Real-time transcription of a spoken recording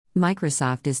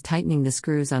Microsoft is tightening the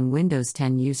screws on Windows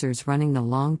 10 users running the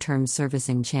long-term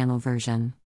servicing channel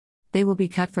version. They will be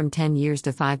cut from 10 years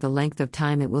to 5, the length of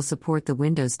time it will support the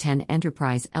Windows 10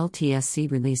 Enterprise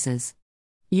LTSC releases.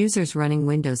 Users running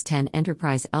Windows 10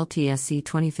 Enterprise LTSC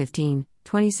 2015,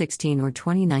 2016 or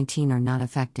 2019 are not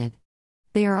affected.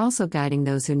 They are also guiding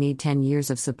those who need 10 years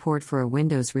of support for a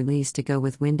Windows release to go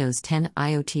with Windows 10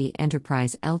 IoT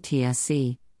Enterprise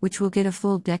LTSC, which will get a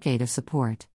full decade of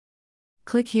support.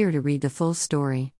 Click here to read the full story.